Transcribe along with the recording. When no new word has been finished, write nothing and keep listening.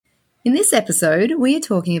In this episode, we are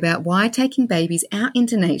talking about why taking babies out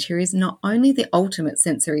into nature is not only the ultimate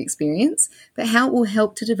sensory experience, but how it will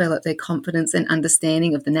help to develop their confidence and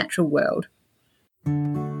understanding of the natural world.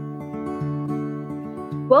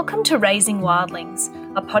 Welcome to Raising Wildlings,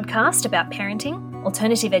 a podcast about parenting,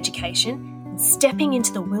 alternative education, and stepping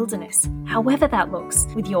into the wilderness, however that looks,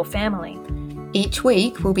 with your family. Each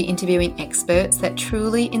week, we'll be interviewing experts that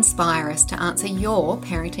truly inspire us to answer your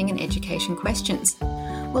parenting and education questions.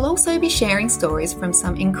 We'll also be sharing stories from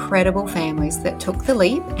some incredible families that took the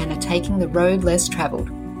leap and are taking the road less travelled.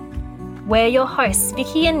 We're your hosts,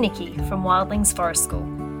 Vicky and Nikki from Wildlings Forest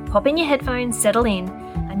School. Pop in your headphones, settle in,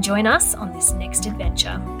 and join us on this next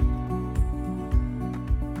adventure.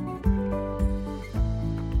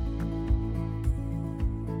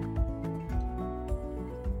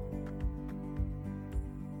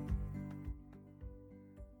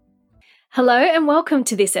 Hello and welcome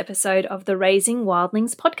to this episode of the Raising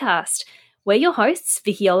Wildlings podcast. We're your hosts,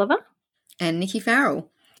 Vicky Oliver and Nikki Farrell.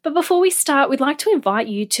 But before we start, we'd like to invite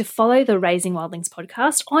you to follow the Raising Wildlings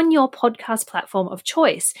podcast on your podcast platform of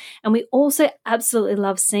choice. And we also absolutely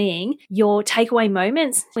love seeing your takeaway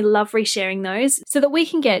moments. We love resharing those so that we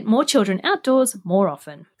can get more children outdoors more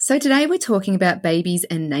often. So today we're talking about babies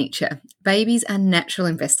and nature. Babies are natural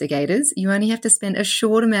investigators. You only have to spend a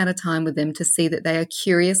short amount of time with them to see that they are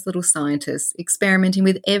curious little scientists, experimenting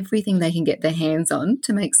with everything they can get their hands on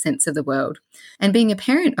to make sense of the world. And being a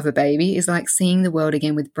parent of a baby is like seeing the world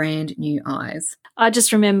again with brand new eyes. I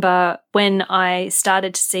just remember when I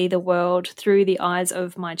started to see the world through the eyes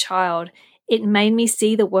of my child, it made me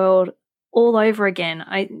see the world all over again.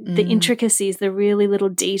 The intricacies, the really little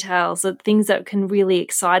details, the things that can really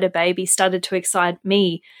excite a baby started to excite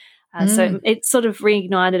me. So it sort of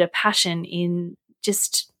reignited a passion in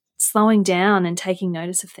just slowing down and taking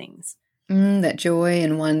notice of things. That joy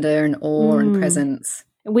and wonder and awe and presence.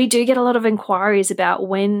 We do get a lot of inquiries about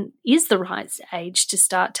when is the right age to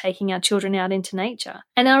start taking our children out into nature.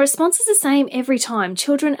 And our response is the same every time.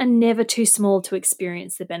 Children are never too small to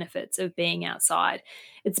experience the benefits of being outside.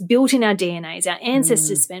 It's built in our DNAs. Our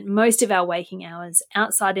ancestors spent most of our waking hours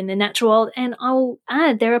outside in the natural world. And I will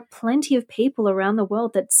add, there are plenty of people around the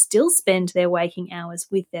world that still spend their waking hours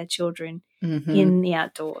with their children in the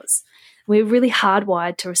outdoors. We're really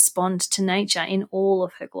hardwired to respond to nature in all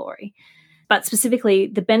of her glory. But specifically,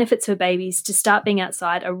 the benefits for babies to start being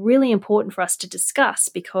outside are really important for us to discuss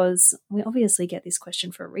because we obviously get this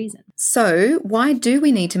question for a reason. So why do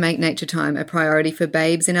we need to make nature time a priority for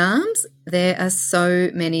babes in arms? There are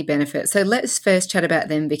so many benefits. So let's first chat about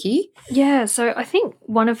them, Vicky. Yeah, so I think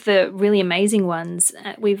one of the really amazing ones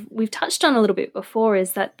we've touched on a little bit before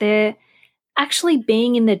is that they're actually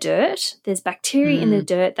being in the dirt. There's bacteria in the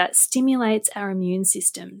dirt that stimulates our immune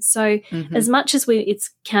system. So as much as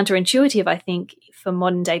it's counterintuitive, I think, for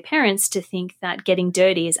modern day parents to think that getting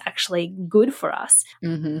dirty is actually good for us,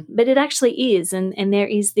 but it actually is. And there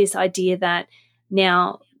is this idea that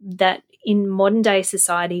now that in modern day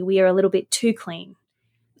society, we are a little bit too clean.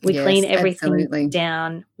 We clean everything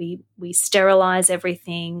down. We sterilize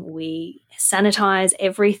everything. We sanitize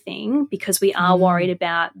everything because we are worried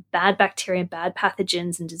about bad bacteria, bad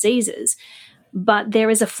pathogens and diseases. But there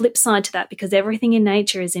is a flip side to that because everything in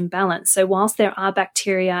nature is in balance. So whilst there are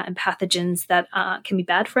bacteria and pathogens that can be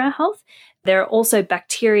bad for our health, there are also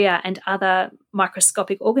bacteria and other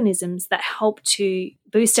microscopic organisms that help to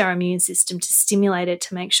boost our immune system, to stimulate it,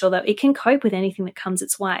 to make sure that it can cope with anything that comes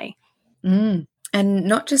its way. And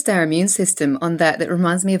not just our immune system. On that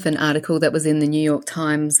reminds me of an article that was in the New York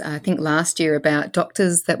Times, I think last year, about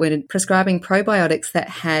doctors that were prescribing probiotics that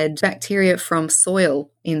had bacteria from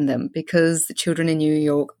soil in them because the children in New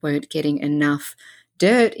York weren't getting enough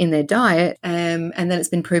dirt in their diet. And then it's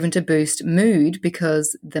been proven to boost mood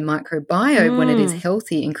because the microbiome, when it is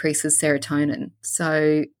healthy, increases serotonin.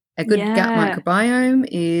 So a good gut microbiome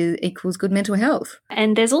equals good mental health.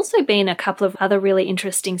 And there's also been a couple of other really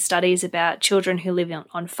interesting studies about children who live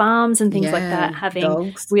on farms and things like that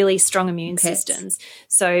having really strong immune systems.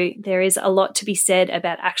 So there is a lot to be said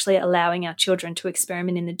about actually allowing our children to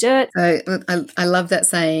experiment in the dirt. So I love that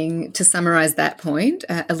saying, to summarize that point,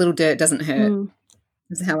 a little dirt doesn't hurt.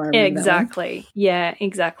 Is how I remember exactly. Yeah,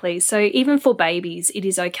 exactly. So even for babies, it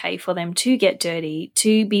is okay for them to get dirty,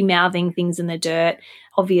 to be mouthing things in the dirt.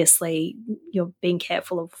 Obviously, you're being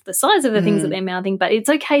careful of the size of the things that they're mouthing, but it's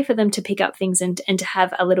okay for them to pick up things and to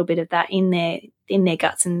have a little bit of that in their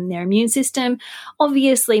guts and their immune system.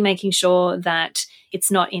 Obviously, making sure that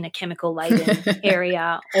it's not in a chemical laden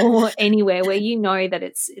area or anywhere where you know that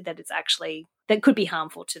it's actually that could be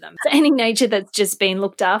harmful to them. So any nature that's just been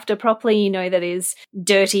looked after properly, that is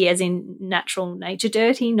dirty as in natural nature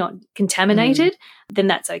dirty, not contaminated, then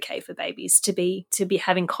that's okay for babies to be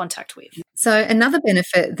having contact with. So another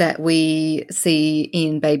benefit that we see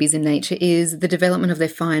in babies in nature is the development of their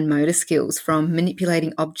fine motor skills from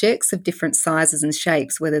manipulating objects of different sizes and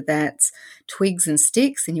shapes, whether that's twigs and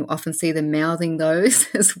sticks, and you often see them mouthing those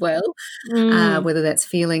as well, whether that's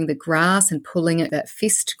feeling the grass and pulling at that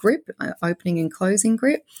fist grip, opening and closing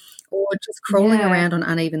grip, or just crawling around on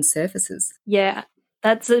uneven surfaces. Yeah.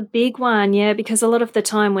 That's a big one, because a lot of the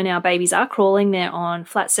time when our babies are crawling, they're on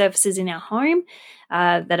flat surfaces in our home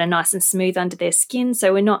that are nice and smooth under their skin.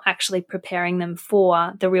 So we're not actually preparing them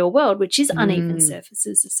for the real world, which is uneven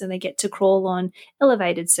surfaces. So they get to crawl on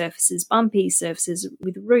elevated surfaces, bumpy surfaces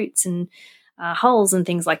with roots and holes and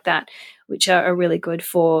things like that, which are really good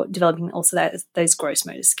for developing also those gross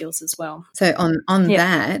motor skills as well. So on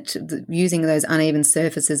that, using those uneven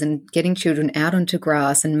surfaces and getting children out onto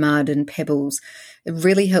grass and mud and pebbles, it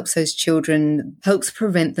really helps those children, helps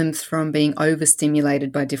prevent them from being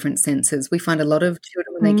overstimulated by different senses. We find a lot of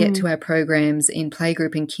children when they get to our programs in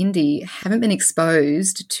playgroup and kindy haven't been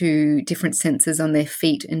exposed to different senses on their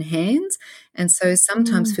feet and hands, and so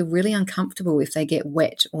sometimes feel really uncomfortable if they get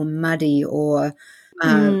wet or muddy or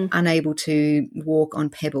unable to walk on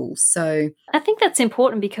pebbles. So I think that's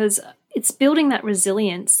important because it's building that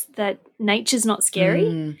resilience that nature's not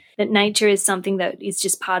scary, that nature is something that is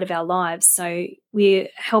just part of our lives. So we're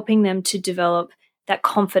helping them to develop that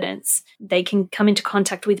confidence. They can come into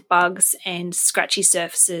contact with bugs and scratchy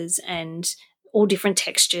surfaces and all different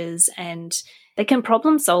textures, and they can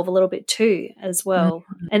problem solve a little bit too as well.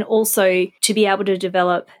 And also to be able to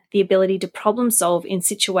develop the ability to problem solve in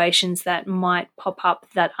situations that might pop up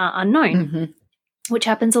that are unknown, which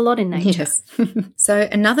happens a lot in nature. Yes. So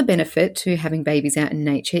another benefit to having babies out in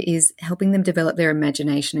nature is helping them develop their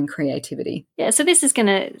imagination and creativity. Yeah, so this is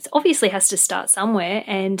obviously has to start somewhere,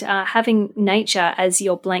 and having nature as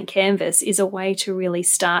your blank canvas is a way to really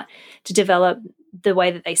start to develop the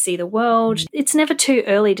way that they see the world. It's never too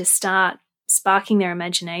early to start sparking their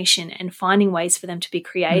imagination and finding ways for them to be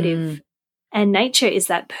creative. And nature is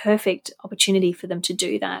that perfect opportunity for them to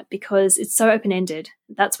do that because it's so open-ended.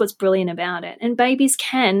 That's what's brilliant about it. And babies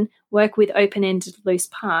can work with open-ended loose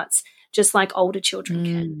parts just like older children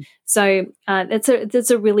can. So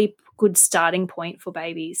that's a really good starting point for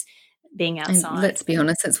babies being outside. And let's be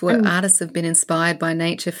honest, it's what artists have been inspired by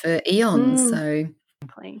nature for eons. So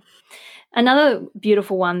exactly. Another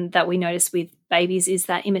beautiful one that we notice with babies is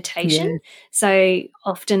that imitation. So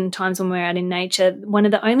oftentimes when we're out in nature, one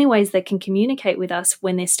of the only ways they can communicate with us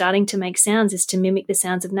when they're starting to make sounds is to mimic the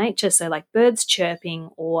sounds of nature. So like birds chirping,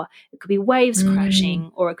 or it could be waves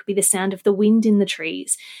crashing, or it could be the sound of the wind in the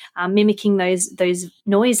trees. Mimicking those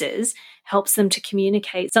noises helps them to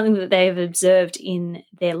communicate something that they have observed in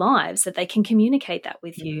their lives, that they can communicate that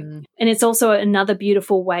with you. And it's also another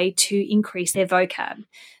beautiful way to increase their vocab.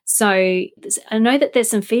 So I know that there's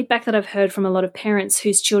some feedback that I've heard from a lot of parents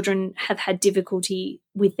whose children have had difficulty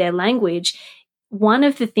with their language. One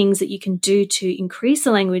of the things that you can do to increase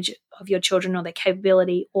the language of your children or their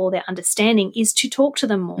capability or their understanding is to talk to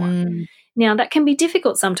them more. Now, that can be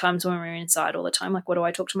difficult sometimes when we're inside all the time. Like, what do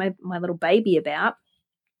I talk to my little baby about?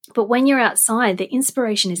 But when you're outside, the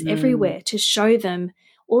inspiration is everywhere to show them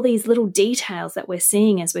all these little details that we're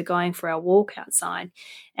seeing as we're going for our walk outside.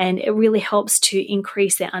 And it really helps to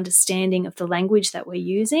increase their understanding of the language that we're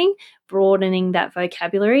using, broadening that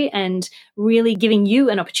vocabulary, and really giving you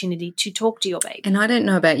an opportunity to talk to your baby. And I don't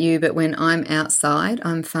know about you, but when I'm outside,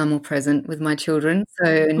 I'm far more present with my children.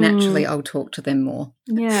 So naturally I'll talk to them more.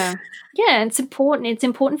 Yeah, it's important. It's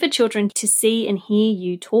important for children to see and hear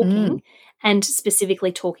you talking and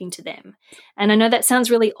specifically talking to them. And I know that sounds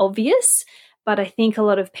really obvious, but I think a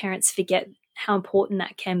lot of parents forget how important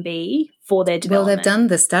that can be for their development. Well, they've done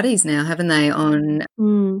the studies now, haven't they,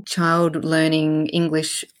 on child learning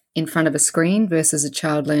English in front of a screen versus a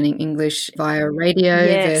child learning English via radio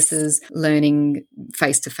versus learning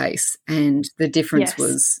face-to-face. And the difference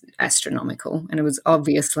was astronomical. And it was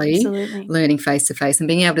obviously learning face-to-face and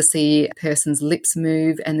being able to see a person's lips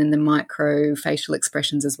move and then the micro facial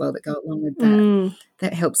expressions as well that go along with that.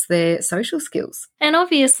 That helps their social skills. And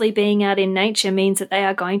obviously being out in nature means that they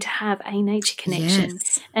are going to have a nature connection.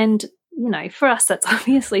 And for us, that's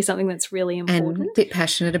obviously something that's really important. And a bit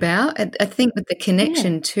passionate about. I think with the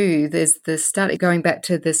connection too, there's the study, going back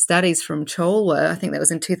to the studies from Cholwa, I think that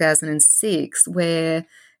was in 2006, where,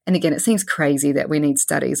 and again, it seems crazy that we need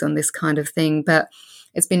studies on this kind of thing, but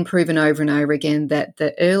it's been proven over and over again that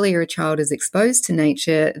the earlier a child is exposed to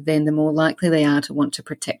nature, then the more likely they are to want to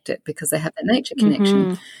protect it because they have that nature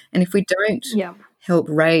connection. And if we don't help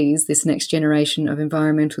raise this next generation of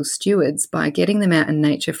environmental stewards by getting them out in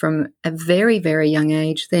nature from a very, very young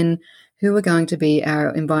age, then who are going to be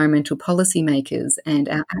our environmental policymakers and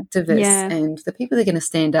our activists and the people that are going to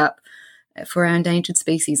stand up for our endangered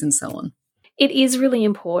species and so on? It is really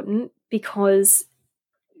important because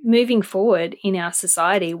moving forward in our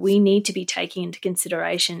society, we need to be taking into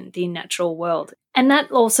consideration the natural world. And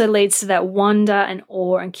that also leads to that wonder and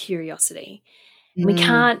awe and curiosity. We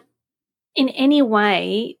can't in any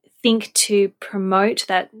way think to promote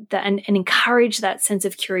that and encourage that sense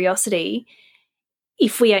of curiosity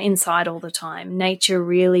if we are inside all the time. Nature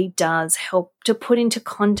really does help to put into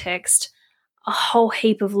context a whole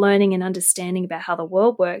heap of learning and understanding about how the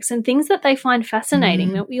world works and things that they find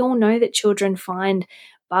fascinating. That we all know that children find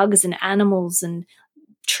bugs and animals and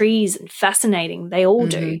trees and fascinating. They all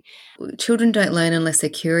do. Children don't learn unless they're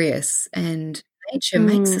curious, and nature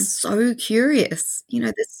makes us so curious. You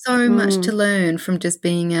know, there's so much to learn from just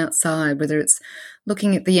being outside, whether it's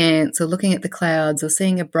looking at the ants or looking at the clouds or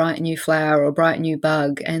seeing a bright new flower or a bright new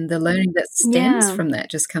bug, and the learning that stems from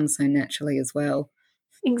that just comes so naturally as well.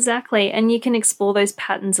 Exactly. And you can explore those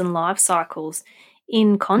patterns and life cycles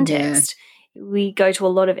in context. We go to a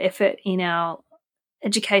lot of effort in our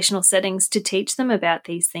educational settings to teach them about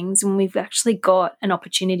these things, and we've actually got an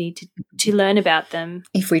opportunity to learn about them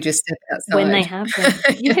if we just step outside when they have them.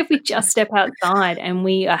 If we just step outside and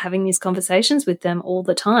we are having these conversations with them all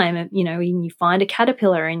the time. You know, when you find a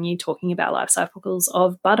caterpillar and you're talking about life cycles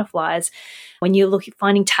of butterflies, when you look at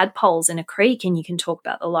finding tadpoles in a creek and you can talk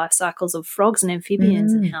about the life cycles of frogs and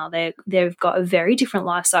amphibians and how they've got a very different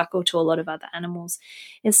life cycle to a lot of other animals.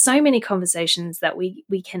 There's so many conversations that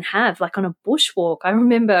we can have, like on a bushwalk. I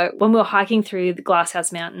remember when we were hiking through the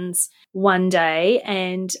Glasshouse Mountains one day,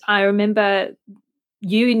 and I remember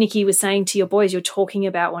you, Nikki, was saying to your boys, you're talking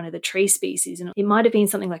about one of the tree species, and it might have been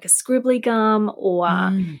something like a scribbly gum or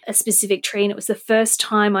a specific tree. And it was the first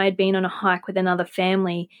time I had been on a hike with another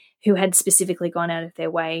family who had specifically gone out of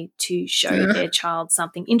their way to show their child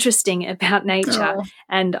something interesting about nature.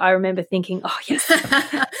 And I remember thinking, oh, yes.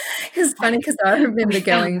 It's funny because I remember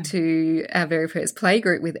going to our very first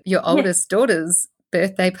playgroup with your oldest daughter's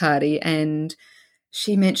birthday party, and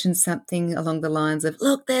she mentioned something along the lines of,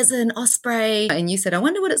 look, there's an osprey. And you said, I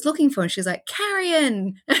wonder what it's looking for. And she was like,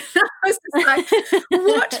 carrion. And I was just like,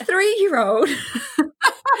 what 3-year-old?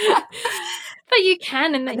 But you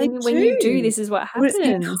can, and when you do, this is what happens.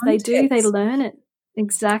 They do, they learn it.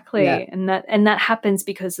 Exactly. Yeah. And that happens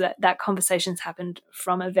because that conversation's happened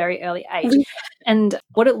from a very early age. And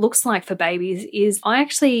what it looks like for babies is I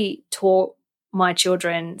actually taught my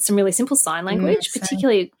children some really simple sign language,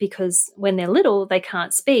 particularly because when they're little, they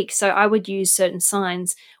can't speak. So I would use certain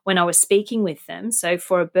signs when I was speaking with them. So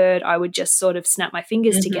for a bird, I would just sort of snap my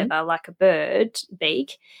fingers together like a bird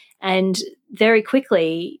beak. And very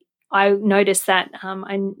quickly, I noticed that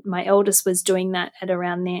my eldest was doing that at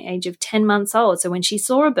around the age of 10 months old. So when she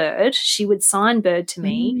saw a bird, she would sign bird to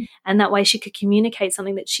me, and that way she could communicate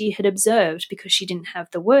something that she had observed because she didn't have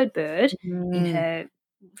the word bird in her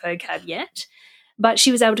vocab yet. But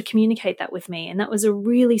she was able to communicate that with me, and that was a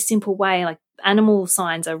really simple way. Like animal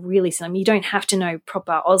signs are really simple. You don't have to know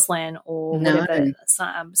proper Auslan or whatever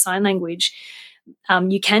sign language.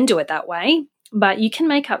 You can do it that way. But you can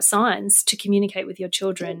make up signs to communicate with your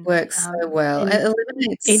children. It works so well. It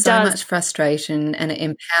eliminates much frustration, and it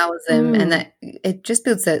empowers them, and that it just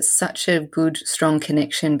builds such a good, strong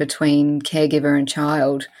connection between caregiver and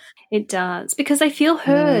child. It does, because they feel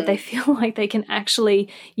heard. They feel like they can actually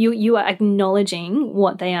you are acknowledging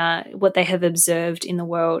what they have observed in the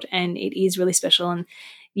world, and it is really special. And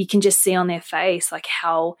you can just see on their face like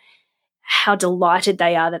how delighted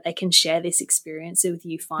they are that they can share this experience with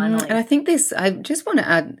you finally. And I think I just want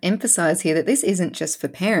to emphasize here that this isn't just for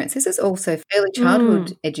parents. This is also for early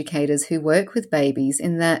childhood educators who work with babies,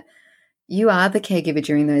 in that you are the caregiver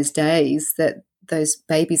during those days that those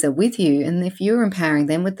babies are with you. And if you're empowering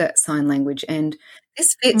them with that sign language, and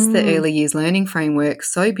this fits the early years learning framework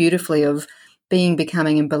so beautifully of being,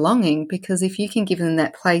 becoming and belonging, because if you can give them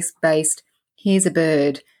that place-based, here's a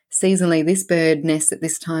bird, seasonally this bird nests at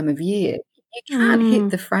this time of year, you can't hit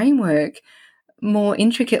the framework more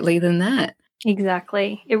intricately than that.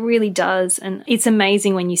 Exactly. It really does. And it's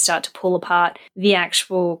amazing when you start to pull apart the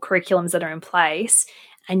actual curriculums that are in place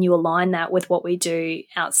and you align that with what we do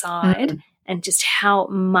outside and just how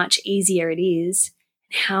much easier it is,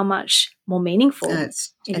 how much more meaningful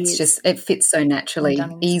it fits so naturally,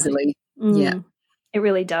 easily. Yeah. It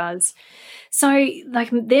really does. So, like,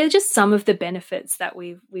 they're just some of the benefits that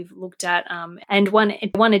we've looked at, and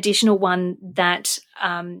one additional one that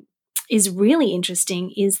is really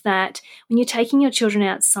interesting is that when you're taking your children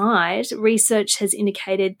outside, research has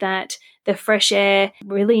indicated that the fresh air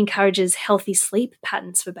really encourages healthy sleep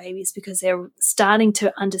patterns for babies because they're starting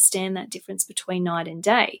to understand that difference between night and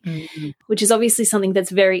day, which is obviously something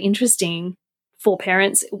that's very interesting for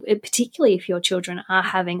parents, particularly if your children are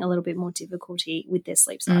having a little bit more difficulty with their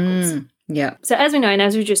sleep cycles. Yeah. So as we know, and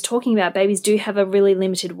as we were just talking about, babies do have a really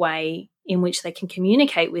limited way in which they can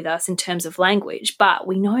communicate with us in terms of language, but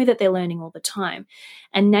we know that they're learning all the time.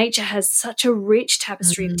 And nature has such a rich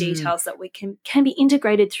tapestry of details that we can be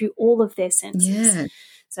integrated through all of their senses. Yeah.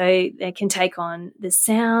 So they can take on the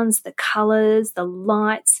sounds, the colours, the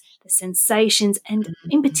lights, the sensations, and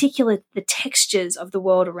in particular, the textures of the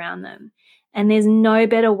world around them. And there's no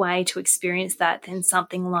better way to experience that than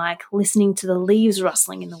something like listening to the leaves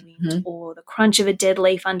rustling in the wind or the crunch of a dead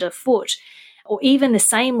leaf underfoot, or even the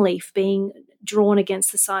same leaf being drawn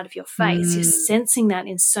against the side of your face. You're sensing that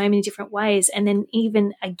in so many different ways. And then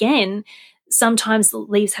even again, sometimes the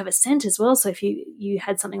leaves have a scent as well. So if you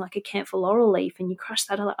had something like a camphor laurel leaf and you crush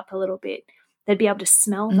that up a little bit, they'd be able to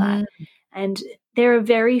smell that. And there are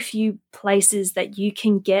very few places that you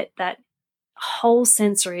can get that whole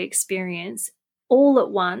sensory experience all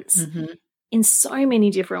at once in so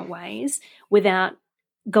many different ways without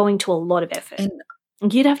going to a lot of effort.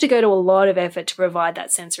 And you'd have to go to a lot of effort to provide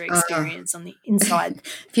that sensory experience on the inside.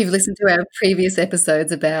 If you've listened to our previous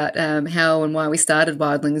episodes about how and why we started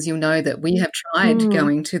Wildlings, you'll know that we have tried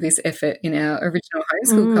going to this effort in our original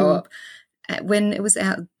homeschool co-op when it was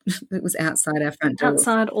outside our front door.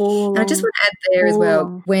 Outside all along. And I just want to add there as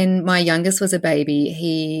well, when my youngest was a baby,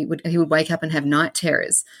 he would wake up and have night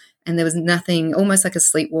terrors. And there was nothing, almost like a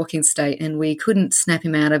sleepwalking state, and we couldn't snap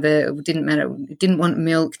him out of it. It didn't matter. Didn't want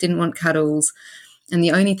milk, didn't want cuddles. And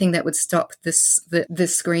the only thing that would stop the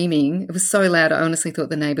screaming, it was so loud I honestly thought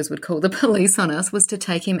the neighbours would call the police on us, was to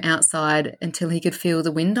take him outside until he could feel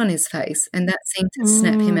the wind on his face. And that seemed to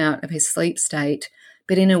snap him out of his sleep state,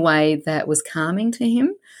 but in a way that was calming to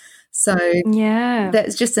him. So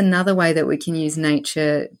that's just another way that we can use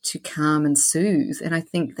nature to calm and soothe. And I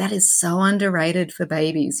think that is so underrated for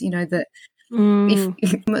babies, that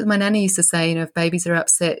if my nanny used to say, if babies are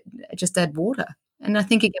upset, just add water. And I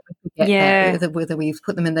think, again, we forget that whether we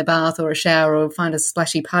put them in the bath or a shower or find a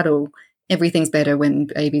splashy puddle, everything's better when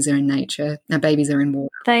babies are in nature. Now, babies are in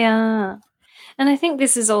water. They are. And I think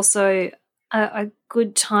this is also a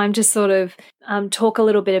good time to sort of talk a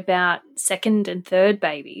little bit about second and third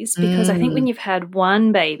babies, because I think when you've had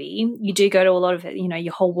one baby, you do go to a lot of,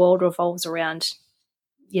 your whole world revolves around,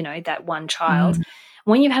 that one child.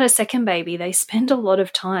 When you've had a second baby, they spend a lot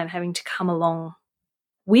of time having to come along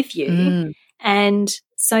with you. And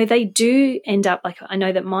so they do end up, like, I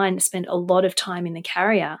know that mine spend a lot of time in the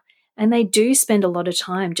carrier, and they do spend a lot of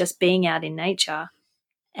time just being out in nature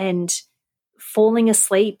and falling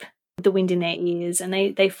asleep with the wind in their ears, and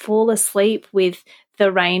they fall asleep with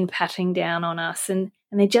the rain patting down on us, and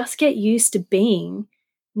they just get used to being,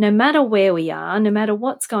 no matter where we are, no matter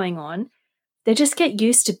what's going on, they just get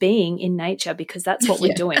used to being in nature because that's what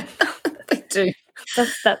we're doing. They do.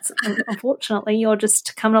 That's unfortunately, you're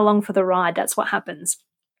just coming along for the ride. That's what happens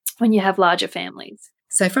when you have larger families.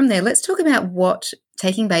 So from there, let's talk about what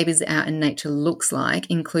taking babies out in nature looks like,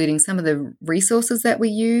 including some of the resources that we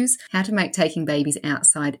use, how to make taking babies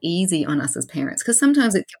outside easy on us as parents, because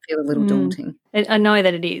sometimes it can feel a little daunting. I know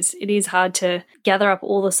that it is. It is hard to gather up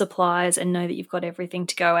all the supplies and know that you've got everything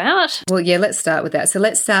to go out. Well, yeah, let's start with that. So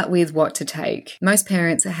let's start with what to take. Most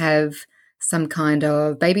parents have some kind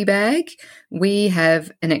of baby bag. We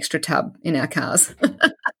have an extra tub in our cars.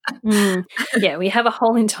 Yeah, we have a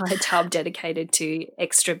whole entire tub dedicated to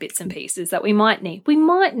extra bits and pieces that we might need. We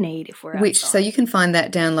might need if we're outside. So you can find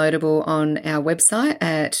that downloadable on our website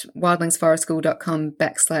at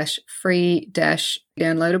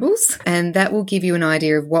wildlingsforestschool.com/free-downloadables. And that will give you an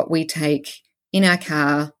idea of what we take in our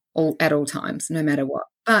car at all times, no matter what.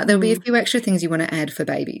 But there'll be a few extra things you want to add for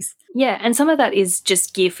babies. Yeah, and some of that is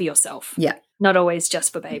just gear for yourself. Yeah. Not always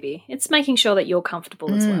just for baby. It's making sure that you're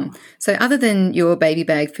comfortable as well. So other than your baby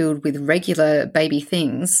bag filled with regular baby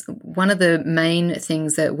things, one of the main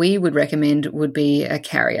things that we would recommend would be a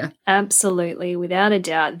carrier. Absolutely, without a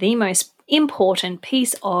doubt. The most important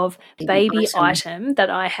piece of baby item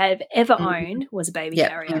that I have ever owned was a baby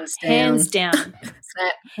carrier. Hands down.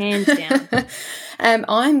 Hands down.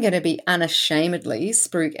 I'm going to be unashamedly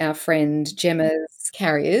spruik our friend Gemma's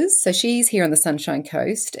Carriers. So she's here on the Sunshine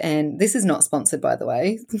Coast, and this is not sponsored, by the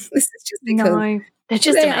way. This is just because No, they're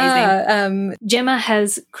just they amazing. are. Gemma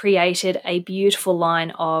has created a beautiful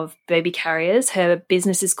line of baby carriers. Her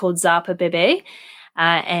business is called Zappa Bebe,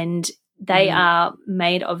 and they are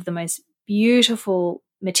made of the most beautiful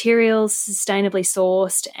materials, sustainably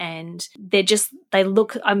sourced, and they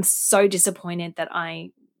look, I'm so disappointed that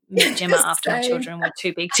I met Gemma after my children were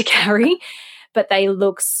too big to carry, but they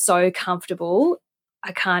look so comfortable.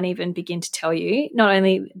 I can't even begin to tell you. Not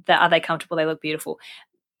only are they comfortable, they look beautiful.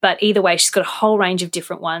 But either way, she's got a whole range of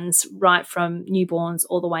different ones, right from newborns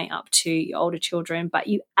all the way up to your older children. But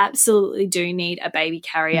you absolutely do need a baby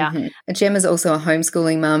carrier. And Gemma's also a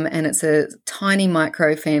homeschooling mum, and it's a tiny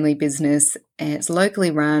micro family business, and it's locally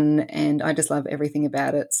run, and I just love everything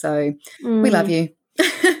about it. So we love you.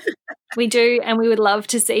 We do, and we would love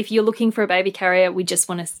to see, if you're looking for a baby carrier, we just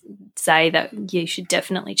want to say that you should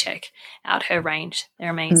definitely check out her range. They're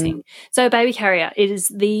amazing. So a baby carrier, it is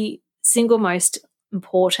the single most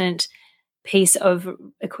important piece of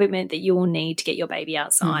equipment that you will need to get your baby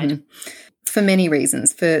outside. For many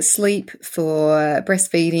reasons, for sleep, for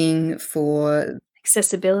breastfeeding, for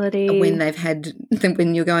accessibility,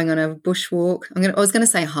 when you're going on a bushwalk. I was going to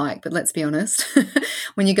say hike, but let's be honest,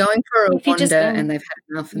 when you're going for a wander and they've had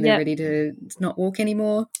enough and they're ready to not walk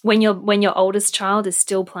anymore. When your oldest child is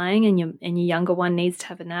still playing and your younger one needs to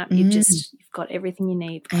have a nap, you've got everything you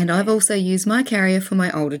need. And I've also used my carrier for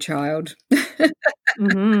my older child.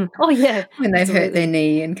 Oh yeah, when they've hurt their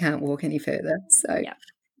knee and can't walk any further. So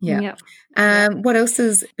yeah. What else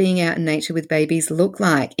does being out in nature with babies look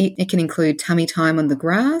like? It can include tummy time on the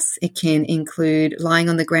grass. It can include lying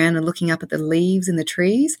on the ground and looking up at the leaves in the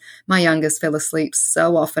trees. My youngest fell asleep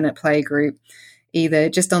so often at playgroup, either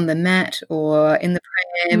just on the mat or in the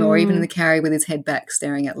pram or even in the carrier with his head back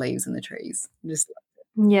staring at leaves in the trees.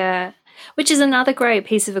 Yeah, which is another great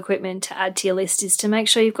piece of equipment to add to your list, is to make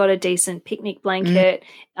sure you've got a decent picnic blanket,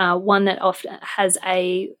 one that often has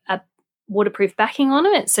a waterproof backing on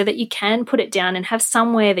it, so that you can put it down and have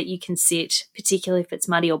somewhere that you can sit, particularly if it's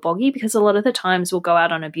muddy or boggy, because a lot of the times we'll go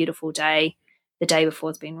out on a beautiful day the day before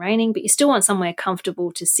it's been raining, but you still want somewhere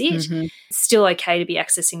comfortable to sit. It's still okay to be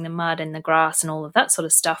accessing the mud and the grass and all of that sort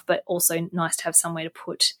of stuff, but also nice to have somewhere to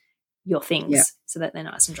put your things so that they're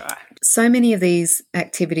nice and dry. So many of these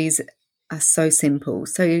activities are so simple.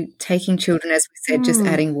 So taking children, as we said, just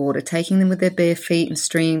adding water, taking them with their bare feet in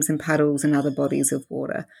streams and puddles and other bodies of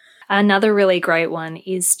water. Another really great one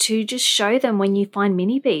is to just show them when you find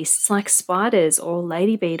mini beasts like spiders or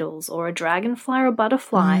lady beetles or a dragonfly or a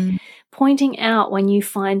butterfly, pointing out when you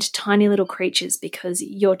find tiny little creatures, because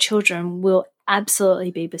your children will absolutely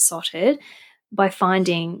be besotted by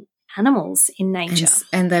finding animals in nature.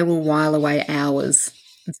 And they will while away hours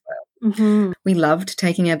as well. We loved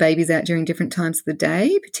taking our babies out during different times of the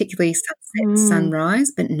day, particularly sunset,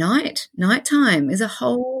 sunrise, but nighttime is a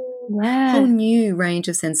whole new range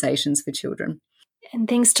of sensations for children. And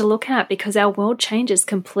things to look at, because our world changes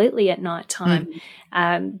completely at nighttime,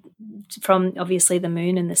 from obviously the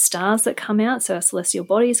moon and the stars that come out, so our celestial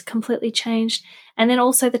bodies completely changed. And then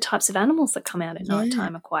also the types of animals that come out at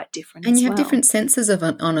nighttime are quite different and as you well. have different senses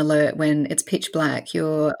on alert when it's pitch black.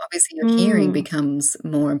 Your hearing becomes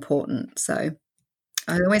more important. So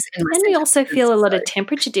I always and we also feel a lot of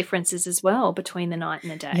temperature differences as well between the night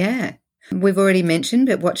and the day. Yeah. We've already mentioned,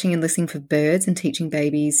 but watching and listening for birds and teaching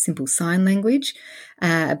babies simple sign language.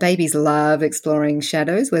 Babies love exploring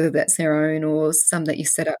shadows, whether that's their own or some that you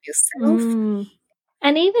set up yourself.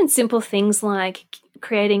 And even simple things like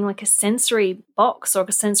creating like a sensory box or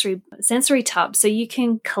a sensory tub, so you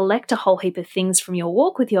can collect a whole heap of things from your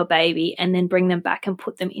walk with your baby and then bring them back and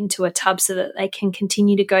put them into a tub so that they can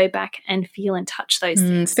continue to go back and feel and touch those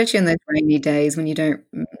things. Especially on those rainy days when you don't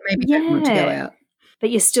want to go out. But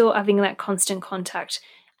you're still having that constant contact.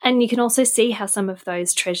 And you can also see how some of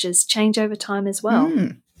those treasures change over time as well.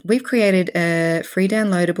 We've created a free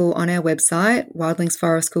downloadable on our website,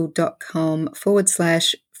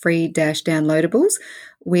 wildlingsforestchool.com/free-downloadables,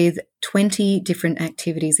 with 20 different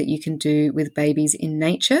activities that you can do with babies in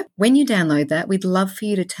nature. When you download that, we'd love for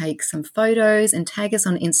you to take some photos and tag us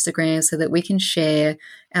on Instagram so that we can share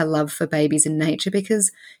our love for babies in nature,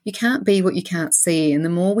 because you can't be what you can't see. And the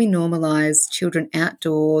more we normalise children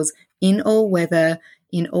outdoors, in all weather,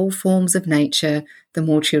 in all forms of nature, the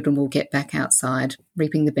more children will get back outside,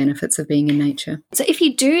 reaping the benefits of being in nature. So if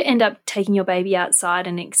you do end up taking your baby outside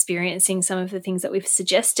and experiencing some of the things that we've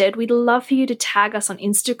suggested, we'd love for you to tag us on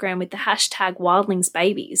Instagram with the hashtag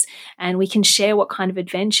 #WildlingsBabies, and we can share what kind of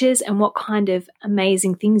adventures and what kind of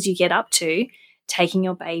amazing things you get up to taking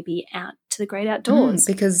your baby out to the great outdoors.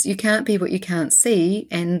 Because you can't be what you can't see,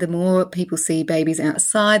 and the more people see babies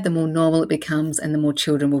outside, the more normal it becomes, and the more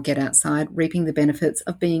children will get outside, reaping the benefits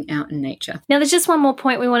of being out in nature. Now, there's just one more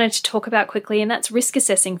point we wanted to talk about quickly, and that's risk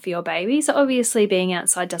assessing for your baby. So obviously being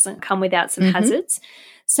outside doesn't come without some hazards.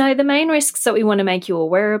 So the main risks that we want to make you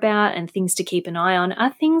aware about and things to keep an eye on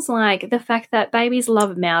are things like the fact that babies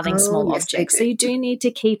love mouthing small objects. So you do need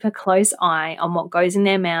to keep a close eye on what goes in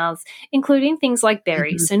their mouths, including things like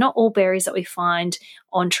berries. So not all berries that we find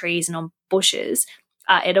on trees and on bushes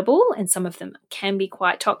are edible, and some of them can be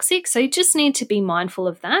quite toxic. So you just need to be mindful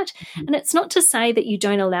of that. And it's not to say that you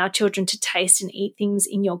don't allow children to taste and eat things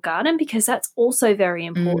in your garden, because that's also very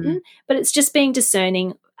important, but it's just being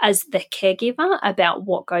discerning as the caregiver about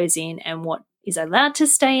what goes in and what is allowed to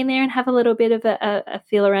stay in there and have a little bit of a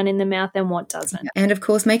feel around in the mouth and what doesn't. And of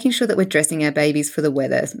course, making sure that we're dressing our babies for the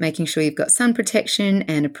weather, making sure you've got sun protection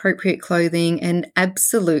and appropriate clothing, and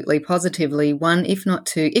absolutely, positively 1, if not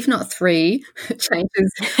 2, if not 3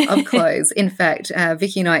 changes of clothes. In fact,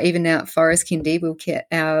 Vicky and I, even now at Forest Kindy, we'll get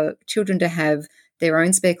our children to have their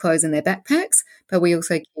own spare clothes in their backpacks, but we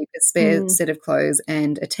also keep a spare set of clothes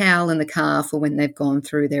and a towel in the car for when they've gone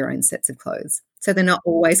through their own sets of clothes. So they're not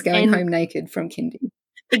always going home naked from kindy.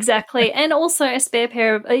 Exactly. And also a spare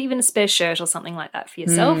pair of, even a spare shirt or something like that for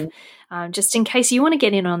yourself, just in case you want to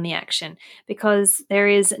get in on the action, because there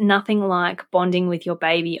is nothing like bonding with your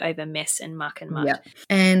baby over mess and muck and mud. Yep.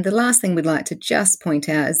 And the last thing we'd like to just point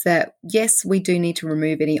out is that, yes, we do need to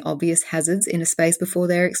remove any obvious hazards in a space before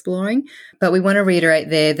they're exploring, but we want to reiterate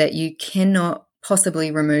there that you cannot possibly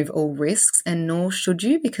remove all risks, and nor should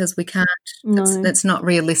you, because we can't. That's not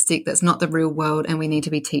realistic. That's not the real world, and we need to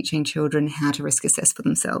be teaching children how to risk assess for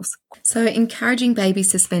themselves. So encouraging babies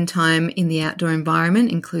to spend time in the outdoor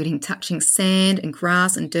environment, including touching sand and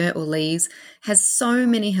grass and dirt or leaves, has so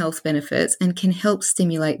many health benefits and can help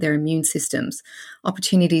stimulate their immune systems.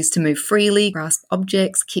 Opportunities to move freely, grasp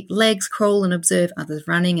objects, kick legs, crawl and observe others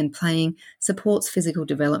running and playing supports physical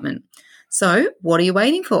development. So what are you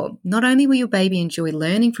waiting for? Not only will your baby enjoy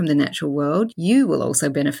learning from the natural world, you will also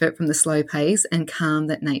benefit from the slow pace and calm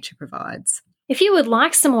that nature provides. If you would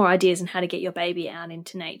like some more ideas on how to get your baby out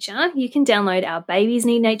into nature, you can download our Babies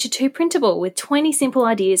Need Nature 2 printable with 20 simple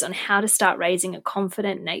ideas on how to start raising a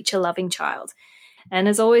confident, nature-loving child. And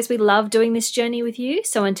as always, we love doing this journey with you.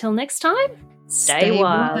 So until next time, stay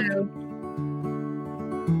wild.